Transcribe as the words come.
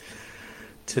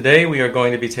Today we are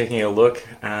going to be taking a look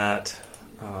at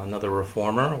another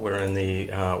reformer. We're in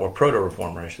the, or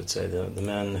proto-reformer I should say, the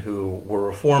men who were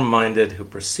reform-minded, who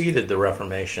preceded the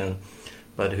Reformation,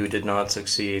 but who did not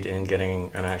succeed in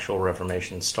getting an actual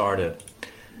Reformation started.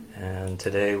 And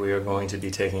today we are going to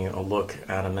be taking a look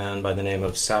at a man by the name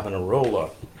of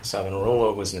Savonarola.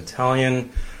 Savonarola was an Italian.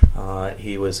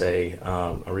 He was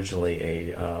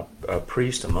originally a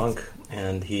priest, a monk,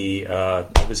 and he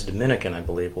was a Dominican, I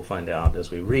believe. We'll find out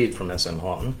as we read from S.M.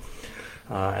 Houghton.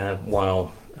 And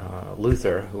while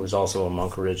Luther, who was also a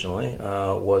monk originally,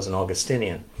 was an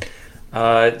Augustinian.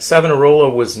 Savonarola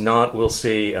was not, we'll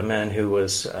see, a man who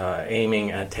was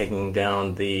aiming at taking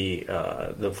down the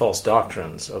false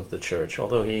doctrines of the church.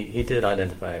 Although he did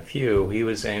identify a few, he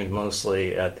was aimed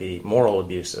mostly at the moral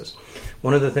abuses.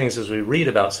 One of the things as we read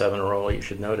about Savonarola, you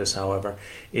should notice, however,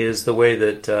 is the way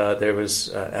that there was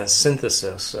a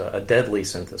synthesis, a deadly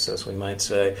synthesis, we might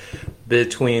say,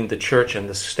 between the church and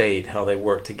the state, how they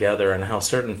worked together, and how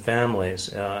certain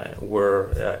families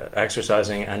were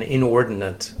exercising an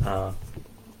inordinate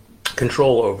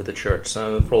control over the church.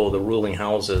 Some of the ruling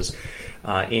houses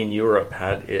in Europe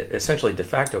had essentially de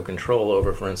facto control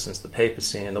over, for instance, the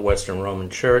papacy and the Western Roman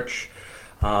Church.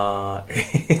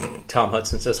 Tom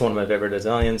Hudson says, one of my favorite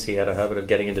Italians, he had a habit of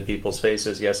getting into people's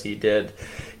faces. Yes, he did.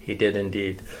 He did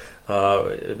indeed.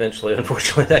 Eventually,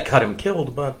 unfortunately, that got him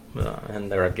killed, but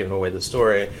and there I've given away the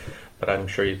story, but I'm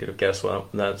sure you could have guessed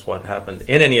that's what happened.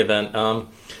 In any event,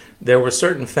 there were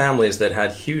certain families that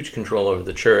had huge control over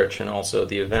the church and also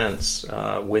the events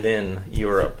within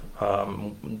Europe.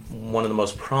 One of the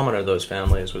most prominent of those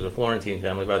families was a Florentine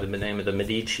family by the name of the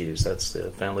Medicis. That's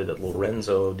the family that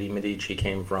Lorenzo de' Medici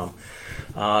came from.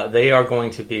 They are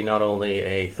going to be not only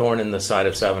a thorn in the side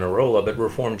of Savonarola, but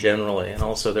reform generally, and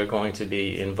also they're going to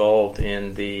be involved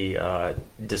in the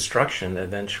destruction,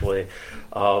 eventually,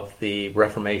 of the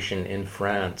Reformation in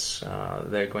France.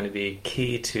 They're going to be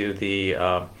key to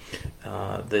the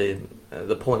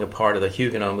pulling apart of the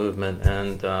Huguenot movement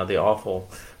and the awful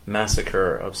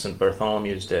massacre of St.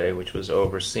 Bartholomew's Day, which was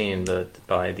overseen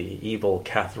by the evil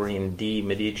Catherine de'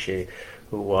 Medici,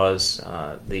 who was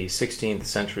the 16th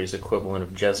century's equivalent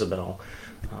of Jezebel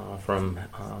from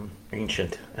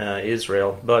ancient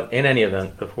Israel. But in any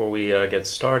event, before we get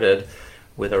started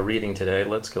with our reading today,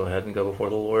 let's go ahead and go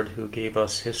before the Lord who gave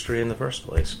us history in the first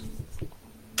place.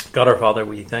 God our Father,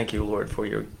 we thank you, Lord, for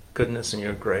your goodness and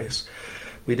your grace.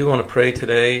 We do want to pray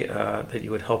today that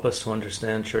you would help us to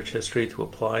understand church history, to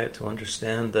apply it, to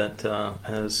understand that,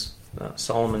 as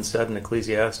Solomon said in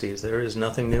Ecclesiastes, there is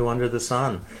nothing new under the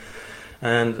sun.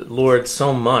 And Lord,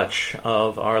 so much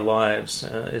of our lives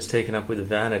is taken up with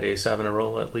vanity.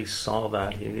 Savonarola at least saw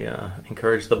that. He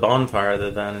encouraged the bonfire of the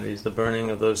vanities, the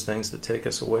burning of those things that take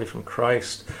us away from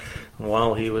Christ. And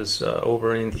while he was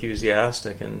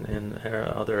over-enthusiastic in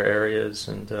other areas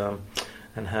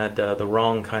and had the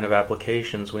wrong kind of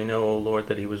applications, we know, O Lord,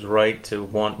 that he was right to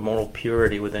want moral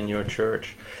purity within your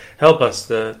church. Help us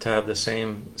to have the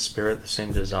same spirit, the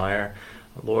same desire.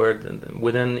 Lord,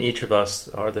 within each of us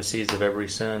are the seeds of every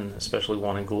sin, especially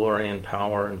wanting glory and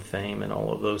power and fame and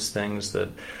all of those things that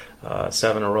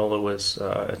Savonarola was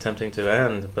attempting to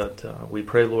end. But we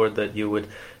pray, Lord, that you would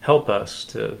help us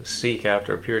to seek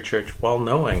after a pure church while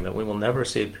knowing that we will never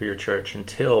see a pure church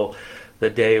until the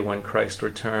day when Christ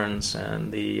returns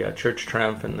and the church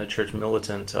triumphant and the church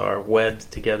militant are wed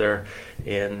together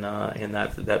in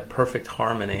that perfect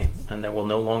harmony, and there will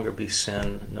no longer be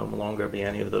sin, no longer be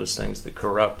any of those things that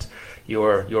corrupt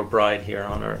your bride here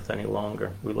on earth any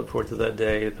longer. We look forward to that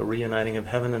day, the reuniting of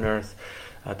heaven and earth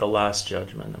at the last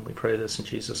judgment, and we pray this in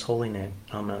Jesus' holy name.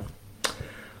 Amen.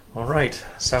 All right,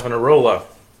 Savonarola.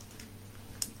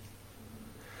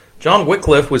 John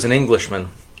Wycliffe was an Englishman.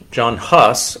 John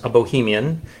Huss, a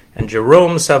Bohemian, and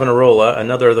Jerome Savonarola,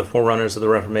 another of the forerunners of the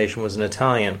Reformation, was an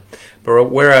Italian. But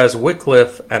whereas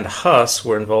Wycliffe and Huss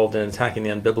were involved in attacking the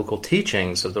unbiblical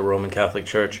teachings of the Roman Catholic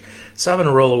Church,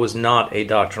 Savonarola was not a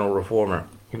doctrinal reformer.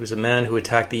 He was a man who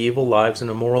attacked the evil lives and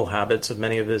immoral habits of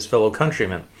many of his fellow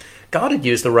countrymen. God had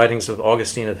used the writings of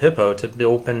Augustine of Hippo to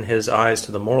open his eyes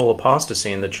to the moral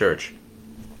apostasy in the church.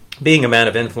 Being a man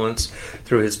of influence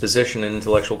through his position and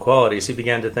intellectual qualities, he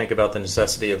began to think about the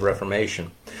necessity of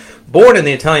reformation. Born in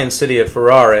the Italian city of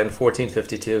Ferrara in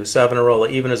 1452, Savonarola,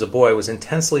 even as a boy, was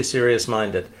intensely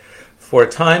serious-minded. For a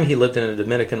time, he lived in a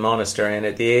Dominican monastery, and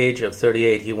at the age of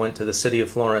 38, he went to the city of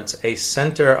Florence, a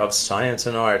center of science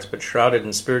and arts, but shrouded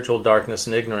in spiritual darkness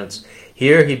and ignorance.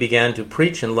 Here he began to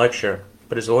preach and lecture.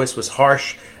 but his voice was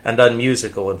harsh and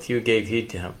unmusical, and few gave heed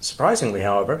to him. Surprisingly,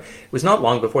 however, it was not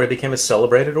long before he became a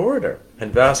celebrated orator,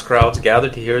 and vast crowds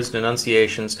gathered to hear his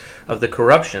denunciations of the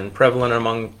corruption prevalent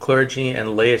among clergy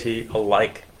and laity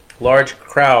alike. Large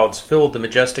crowds filled the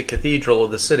majestic cathedral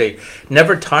of the city,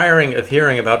 never tiring of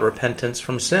hearing about repentance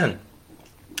from sin,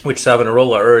 which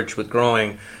Savonarola urged with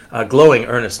glowing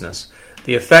earnestness.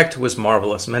 The effect was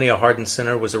marvelous. Many a hardened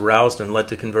sinner was aroused and led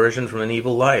to conversion from an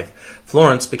evil life.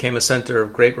 Florence became a center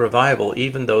of great revival,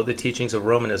 even though the teachings of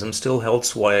Romanism still held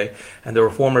sway, and the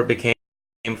reformer became,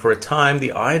 for a time,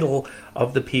 the idol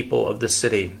of the people of the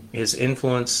city. His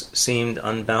influence seemed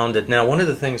unbounded. Now, one of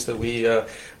the things that we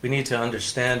need to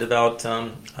understand about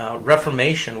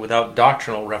Reformation without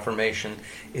doctrinal reformation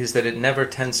is that it never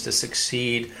tends to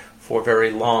succeed for very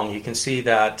long. You can see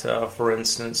that, for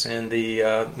instance, in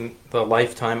the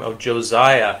lifetime of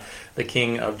Josiah, the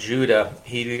king of Judah.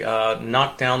 He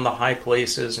knocked down the high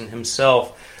places and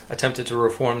himself attempted to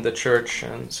reform the church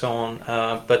and so on.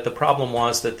 But the problem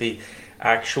was that the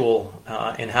actual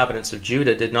inhabitants of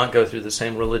Judah did not go through the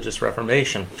same religious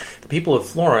reformation. The people of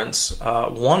Florence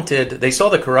they saw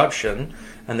the corruption,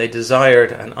 and they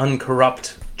desired an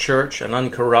uncorrupt church, an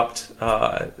uncorrupt,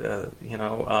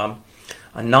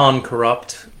 a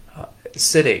non-corrupt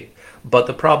city. But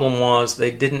the problem was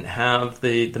they didn't have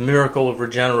the miracle of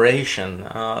regeneration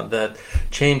that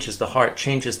changes the heart,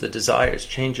 changes the desires,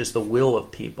 changes the will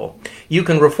of people. You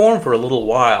can reform for a little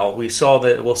while.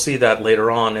 We'll see that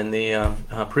later on in the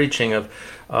preaching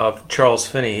of Charles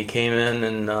Finney. He came in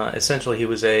and essentially he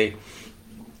was a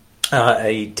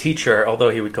teacher,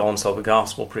 although he would call himself a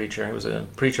gospel preacher. He was a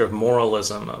preacher of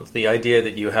moralism, of the idea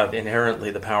that you have inherently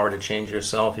the power to change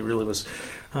yourself. He really was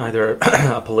either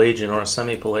a Pelagian or a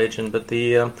semi-Pelagian, but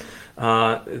the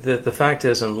fact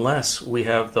is, unless we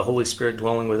have the Holy Spirit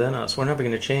dwelling within us, we're never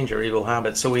going to change our evil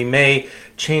habits. So we may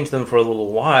change them for a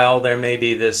little while. There may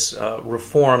be this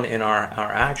reform in our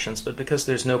actions, but because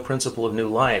there's no principle of new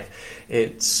life,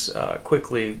 it's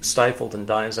quickly stifled and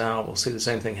dies out. We'll see the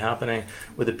same thing happening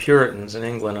with the Puritans in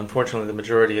England. Unfortunately, the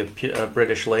majority of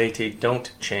British laity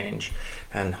don't change.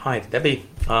 And hi, Debbie.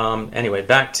 Anyway,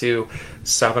 back to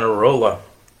Savonarola.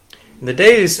 In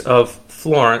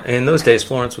those days,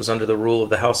 Florence was under the rule of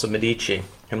the House of Medici,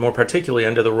 and more particularly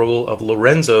under the rule of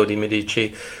Lorenzo de'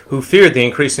 Medici, who feared the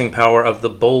increasing power of the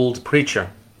bold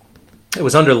preacher. It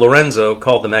was under Lorenzo,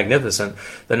 called the Magnificent,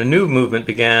 that a new movement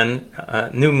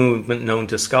known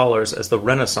to scholars as the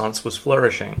Renaissance was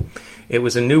flourishing. It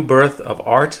was a new birth of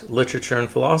art, literature, and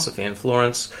philosophy, and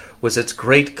Florence was its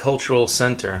great cultural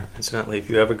center. Incidentally, if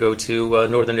you ever go to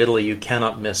northern Italy, you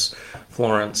cannot miss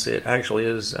Florence. It actually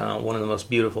is one of the most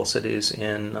beautiful cities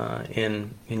in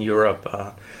Europe.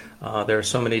 There are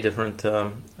so many different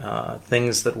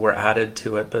things that were added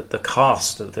to it, but the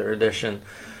cost of their addition,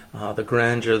 the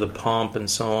grandeur, the pomp, and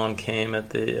so on, came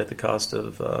at the cost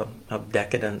of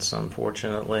decadence,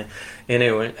 unfortunately. In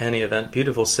any event,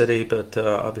 beautiful city, but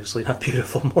obviously not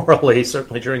beautiful morally,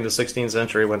 certainly during the 16th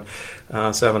century when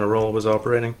Savonarola was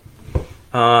operating.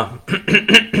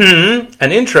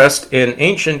 An interest in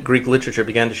ancient Greek literature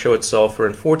began to show itself, for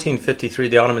in 1453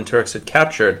 the Ottoman Turks had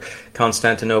captured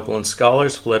Constantinople, and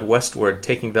scholars fled westward,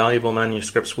 taking valuable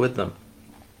manuscripts with them.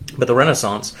 But the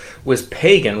Renaissance was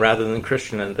pagan rather than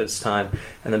Christian at this time,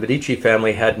 and the Medici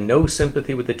family had no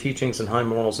sympathy with the teachings and high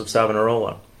morals of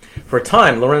Savonarola. For a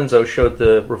time, Lorenzo showed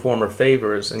the reformer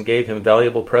favors and gave him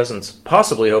valuable presents,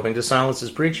 possibly hoping to silence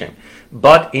his preaching,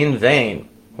 but in vain.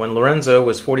 When Lorenzo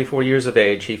was 44 years of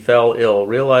age, he fell ill.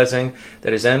 Realizing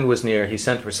that his end was near, he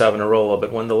sent for Savonarola,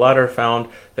 but when the latter found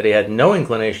that he had no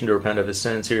inclination to repent of his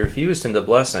sins, he refused him the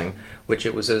blessing which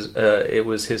it was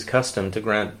his custom to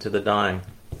grant to the dying.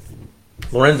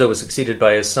 Lorenzo was succeeded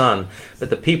by his son, but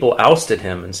the people ousted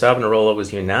him, and Savonarola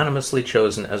was unanimously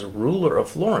chosen as ruler of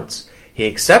Florence. He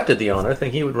accepted the honor,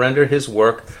 thinking he would render his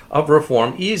work of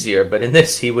reform easier, but in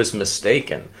this he was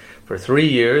mistaken. For 3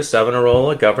 years,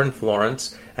 Savonarola governed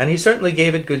Florence, and he certainly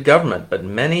gave it good government, but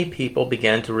many people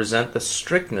began to resent the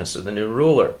strictness of the new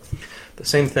ruler. The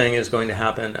same thing is going to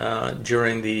happen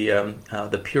during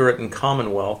the Puritan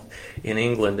Commonwealth in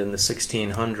England in the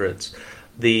 1600s.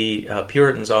 The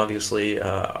Puritans obviously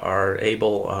are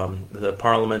able, the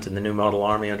Parliament and the New Model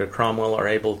Army under Cromwell are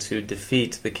able to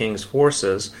defeat the king's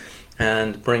forces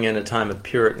and bring in a time of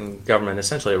Puritan government,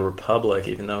 essentially a republic,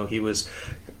 even though he was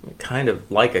kind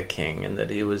of like a king in that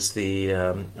he was the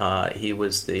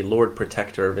Lord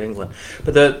Protector of England.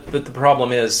 But the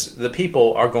problem is the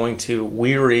people are going to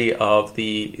weary of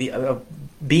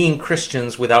being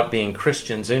Christians without being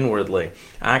Christians inwardly,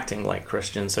 acting like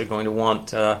Christians. They're going to want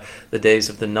the days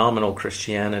of the nominal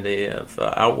Christianity, of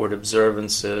outward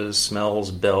observances, smells,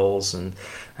 bells, and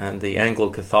the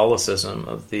Anglo-Catholicism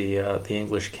of the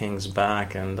English kings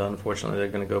back, and unfortunately they're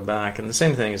going to go back. And the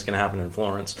same thing is going to happen in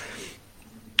Florence.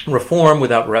 Reform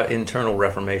without internal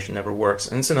reformation never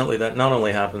works. Incidentally, that not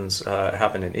only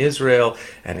happened in Israel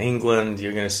and England,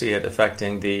 you're going to see it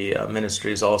affecting the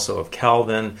ministries also of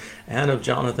Calvin and of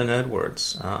Jonathan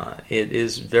Edwards. It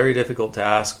is very difficult to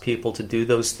ask people to do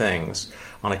those things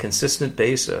on a consistent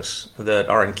basis that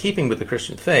are in keeping with the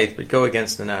Christian faith but go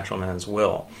against the natural man's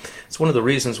will. It's one of the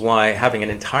reasons why having an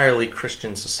entirely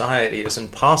Christian society is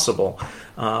impossible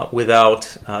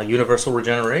without universal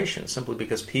regeneration, simply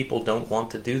because people don't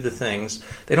want to do the things,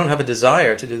 they don't have a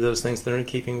desire to do those things that are in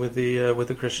keeping with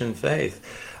the Christian faith.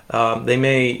 They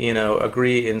may,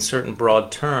 agree in certain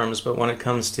broad terms, but when it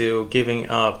comes to giving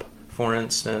up, for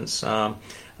instance,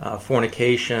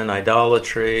 fornication,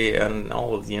 idolatry, and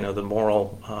all of the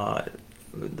moral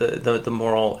the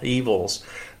moral evils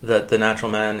that the natural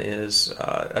man is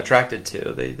attracted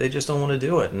to, they just don't want to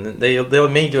do it, and they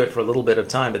may do it for a little bit of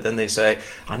time, but then they say,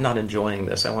 "I'm not enjoying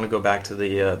this. I want to go back to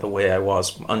the way I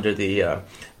was under the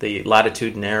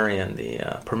latitudinarian,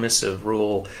 the permissive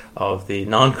rule of the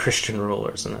non-Christian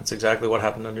rulers." And that's exactly what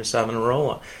happened under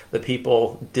Savonarola. The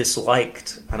people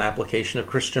disliked an application of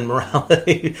Christian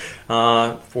morality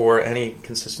for any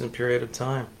consistent period of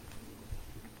time.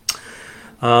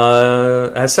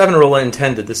 As Savonarola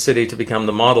intended the city to become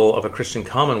the model of a Christian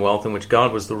commonwealth in which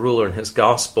God was the ruler and his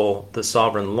gospel the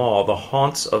sovereign law, the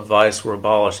haunts of vice were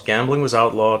abolished. Gambling was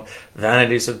outlawed,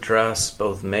 vanities of dress,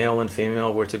 both male and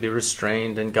female, were to be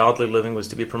restrained, and godly living was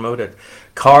to be promoted.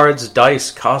 Cards, dice,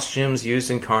 costumes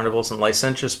used in carnivals, and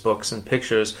licentious books and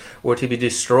pictures were to be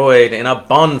destroyed in a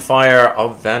bonfire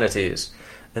of vanities.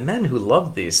 The men who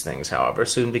loved these things, however,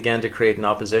 soon began to create an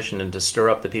opposition and to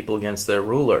stir up the people against their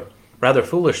ruler. Rather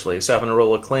foolishly,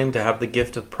 Savonarola claimed to have the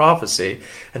gift of prophecy,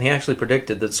 and he actually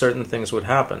predicted that certain things would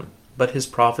happen. But his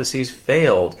prophecies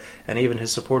failed, and even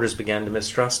his supporters began to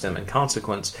mistrust him. In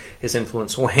consequence, his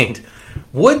influence waned.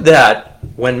 Would that,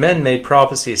 when men made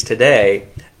prophecies today,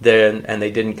 and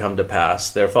they didn't come to pass,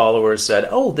 their followers said,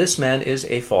 "Oh, this man is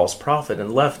a false prophet,"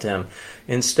 and left him.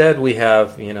 Instead, we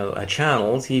have, a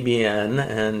channel, TBN,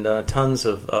 and tons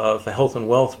of health and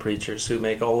wealth preachers who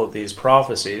make all of these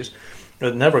prophecies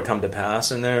that never come to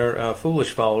pass, and their foolish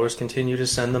followers continue to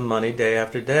send them money day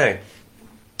after day.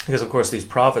 Because, of course, these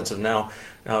prophets have now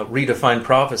redefined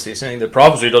prophecy, saying that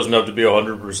prophecy doesn't have to be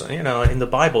 100%. In the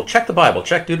Bible,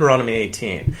 check Deuteronomy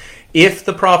 18. If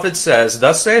the prophet says,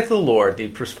 "Thus saith the Lord," he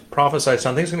prophesied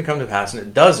something's going to come to pass, and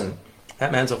it doesn't,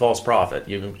 that man's a false prophet.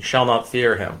 You shall not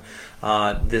fear him.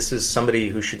 This is somebody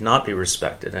who should not be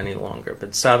respected any longer.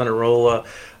 But Savonarola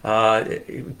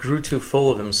grew too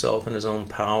full of himself and his own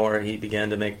power. He began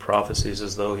to make prophecies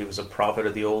as though he was a prophet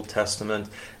of the Old Testament.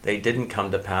 They didn't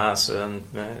come to pass, and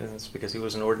it's because he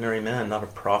was an ordinary man, not a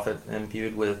prophet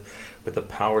imbued with the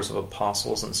powers of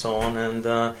apostles and so on.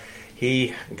 And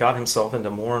he got himself into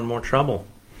more and more trouble.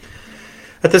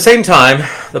 At the same time,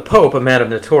 the Pope, a man of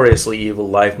notoriously evil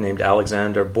life named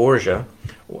Alexander Borgia,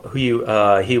 he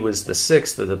was the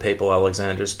sixth of the papal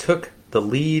Alexanders, took the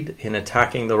lead in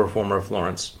attacking the reformer of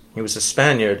Florence. He was a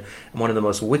Spaniard and one of the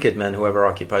most wicked men who ever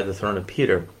occupied the throne of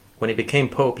Peter. When he became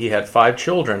pope, he had 5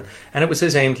 children, and it was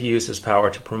his aim to use his power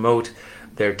to promote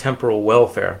their temporal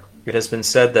welfare. It has been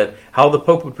said that how the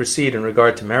Pope would proceed in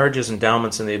regard to marriages,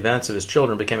 endowments, and the advance of his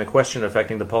children became a question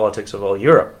affecting the politics of all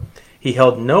Europe. He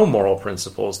held no moral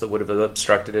principles that would have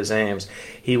obstructed his aims.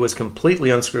 He was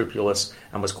completely unscrupulous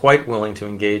and was quite willing to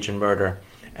engage in murder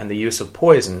and the use of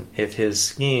poison if his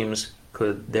schemes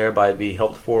could thereby be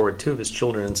helped forward. 2 of his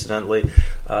children, incidentally,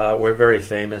 were very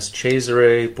famous,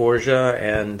 Cesare Borgia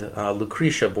and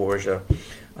Lucretia Borgia.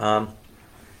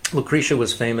 Lucretia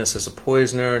was famous as a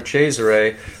poisoner.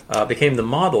 Cesare became the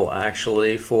model,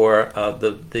 actually, for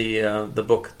the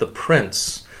book The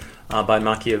Prince by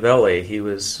Machiavelli. He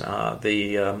was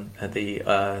the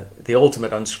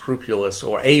ultimate unscrupulous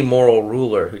or amoral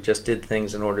ruler who just did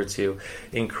things in order to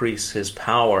increase his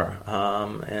power.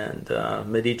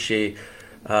 Medici.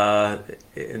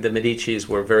 The Medicis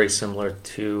were very similar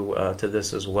to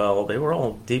this as well. They were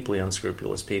all deeply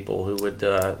unscrupulous people who would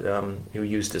who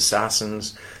used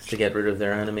assassins to get rid of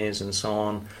their enemies and so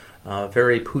on.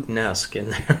 Very Putinesque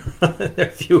in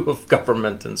their view of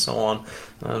government and so on.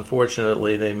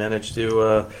 Unfortunately, they managed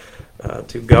to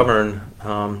govern,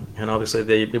 and obviously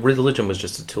the religion was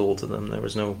just a tool to them. There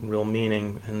was no real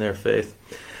meaning in their faith.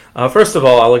 First of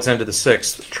all, Alexander VI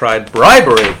tried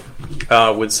bribery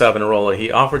with Savonarola.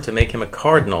 He offered to make him a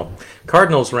cardinal.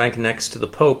 Cardinals rank next to the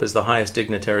Pope as the highest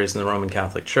dignitaries in the Roman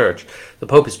Catholic Church. The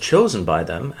Pope is chosen by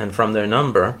them, and from their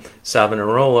number,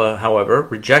 Savonarola, however,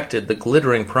 rejected the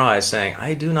glittering prize, saying,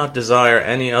 "I do not desire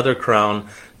any other crown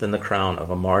than the crown of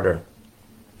a martyr."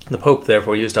 The Pope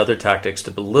therefore used other tactics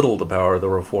to belittle the power of the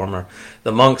reformer.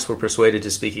 The monks were persuaded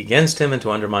to speak against him and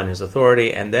to undermine his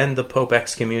authority, and then the Pope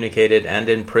excommunicated and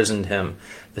imprisoned him.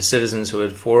 The citizens who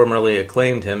had formerly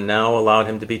acclaimed him now allowed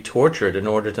him to be tortured in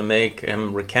order to make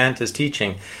him recant his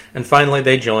teaching, and finally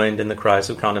they joined in the cries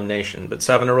of condemnation. But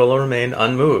Savonarola remained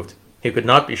unmoved. He could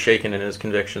not be shaken in his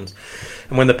convictions.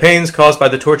 And when the pains caused by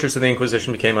the tortures of the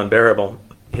Inquisition became unbearable,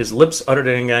 his lips uttered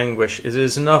in anguish, "It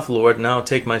is enough, Lord, now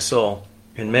take my soul."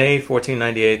 In May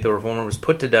 1498, the reformer was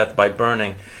put to death by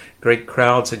burning. Great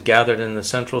crowds had gathered in the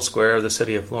central square of the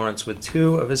city of Florence. With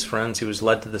 2 of his friends, he was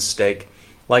led to the stake.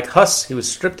 Like Huss, he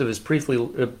was stripped of his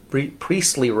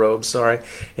priestly robes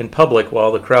in public,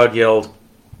 while the crowd yelled,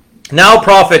 "Now,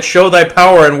 prophet, show thy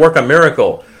power and work a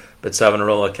miracle." But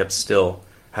Savonarola kept still.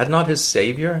 Had not his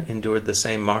Savior endured the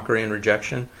same mockery and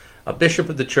rejection? A bishop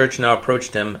of the church now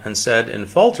approached him and said in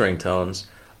faltering tones,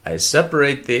 "I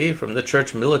separate thee from the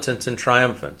church militant and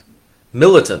triumphant."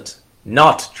 "Militant,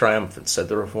 not triumphant," said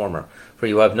the reformer, "for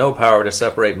you have no power to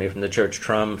separate me from the church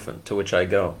triumphant to which I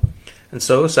go." And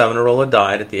so Savonarola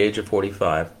died at the age of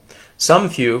 45. Some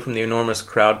few from the enormous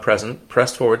crowd present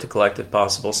pressed forward to collect, if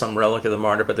possible, some relic of the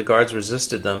martyr, but the guards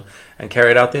resisted them and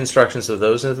carried out the instructions of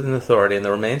those in authority, and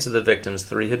the remains of the victims,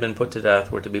 3 had been put to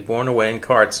death, were to be borne away in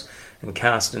carts and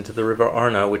cast into the river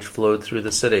Arno, which flowed through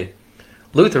the city.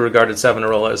 Luther regarded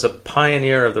Savonarola as a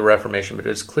pioneer of the Reformation, but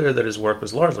it is clear that his work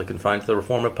was largely confined to the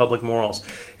reform of public morals.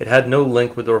 It had no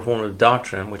link with the reform of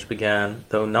doctrine, which began,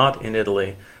 though not in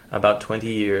Italy, about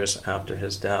 20 years after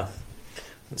his death.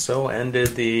 And so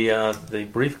ended the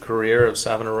brief career of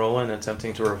Savonarola in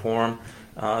attempting to reform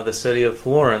the city of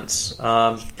Florence.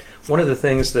 One of the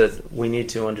things that we need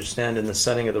to understand in the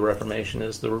setting of the Reformation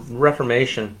is the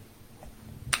Reformation,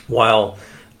 while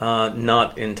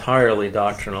not entirely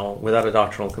doctrinal, without a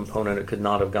doctrinal component, it could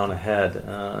not have gone ahead.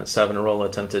 Savonarola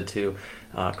attempted to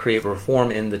create reform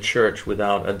in the church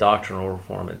without a doctrinal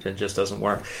reform. It just doesn't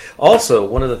work. Also,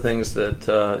 one of the things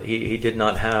that he did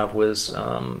not have was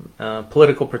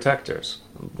political protectors.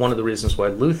 One of the reasons why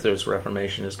Luther's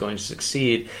Reformation is going to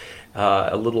succeed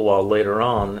a little while later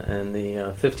on in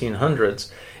the 1500s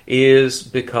is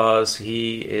because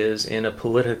he is in a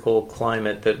political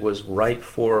climate that was ripe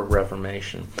for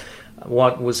reformation.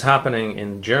 What was happening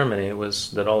in Germany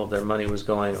was that all of their money was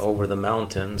going over the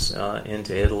mountains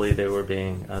into Italy. They were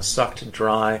being sucked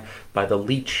dry by the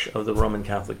leech of the Roman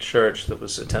Catholic Church that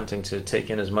was attempting to take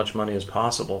in as much money as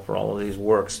possible for all of these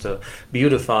works to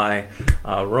beautify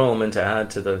Rome and to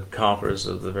add to the coffers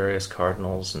of the various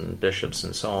cardinals and bishops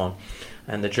and so on.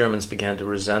 And the Germans began to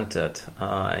resent it,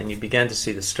 and you began to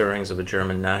see the stirrings of a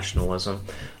German nationalism.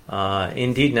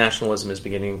 Indeed, nationalism is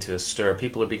beginning to stir.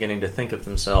 People are beginning to think of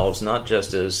themselves not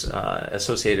just as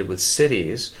associated with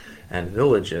cities and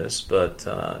villages, but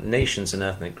nations and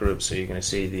ethnic groups. So you're going to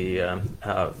see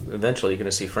eventually you're going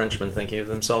to see Frenchmen thinking of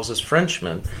themselves as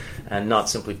Frenchmen, and not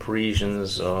simply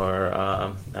Parisians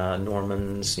or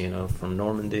Normans, from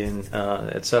Normandy,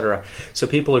 etc. So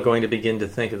people are going to begin to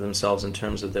think of themselves in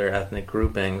terms of their ethnic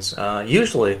groupings,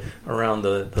 usually around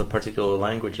the particular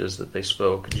languages that they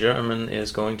spoke. German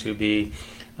is going to be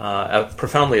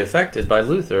profoundly affected by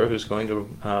Luther, who's going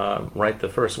to write the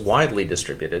first widely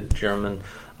distributed German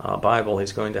Bible.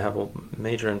 He's going to have a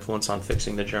major influence on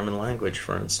fixing the German language,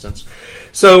 for instance.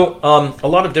 So a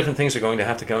lot of different things are going to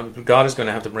have to come. God is going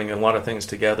to have to bring a lot of things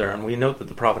together, and we note that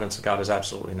the providence of God is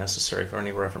absolutely necessary for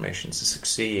any reformation to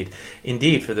succeed.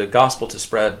 Indeed, for the gospel to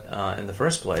spread in the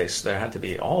first place, there had to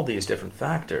be all these different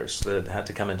factors that had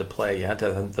to come into play. You had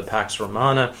to have the Pax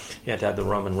Romana, you had to have the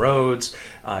Roman roads,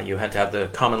 you had to have the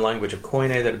common language of Koine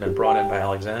that had been brought in by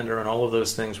Alexander, and all of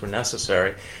those things were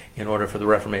necessary in order for the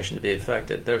Reformation to be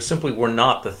effected. There simply were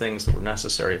not the things that were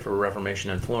necessary for a Reformation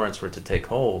in Florence for it to take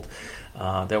hold.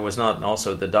 There was not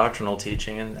also the doctrinal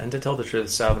teaching, and to tell the truth,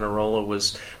 Savonarola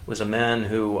was a man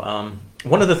who,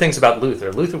 one of the things about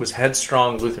Luther was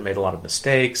headstrong. Luther made a lot of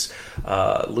mistakes.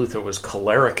 Luther was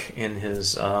choleric in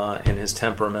his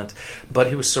temperament, but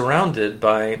he was surrounded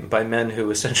by men who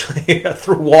essentially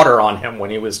threw water on him when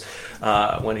he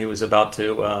was about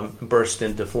to burst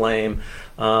into flame,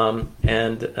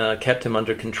 and kept him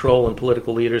under control, and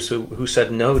political leaders who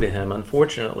said no to him.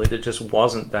 Unfortunately, there just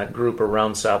wasn't that group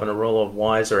around Savonarola of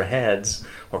wiser heads,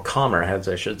 or calmer heads,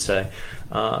 I should say,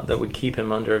 that would keep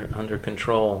him under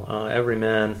control. Every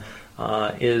man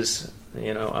is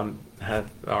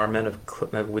Our men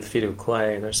with feet of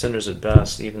clay. They're sinners at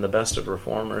best. Even the best of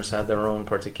reformers had their own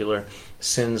particular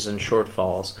sins and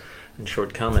shortfalls and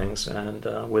shortcomings, and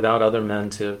without other men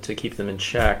to keep them in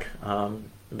check,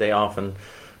 they often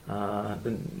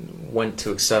went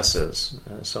to excesses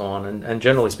and so on. And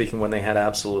generally speaking, when they had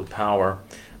absolute power,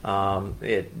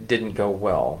 it didn't go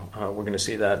well. We're going to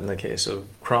see that in the case of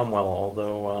Cromwell,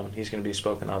 although he's going to be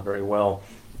spoken of very well,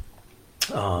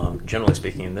 generally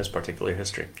speaking, in this particular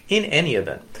history. In any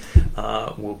event,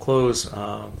 we'll close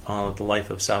on the life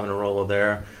of Savonarola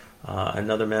there.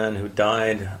 Another man who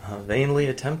died vainly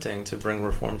attempting to bring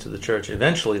reform to the church.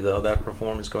 Eventually, though, that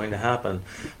reform is going to happen,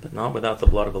 but not without the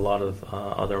blood of a lot of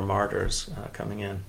other martyrs coming in.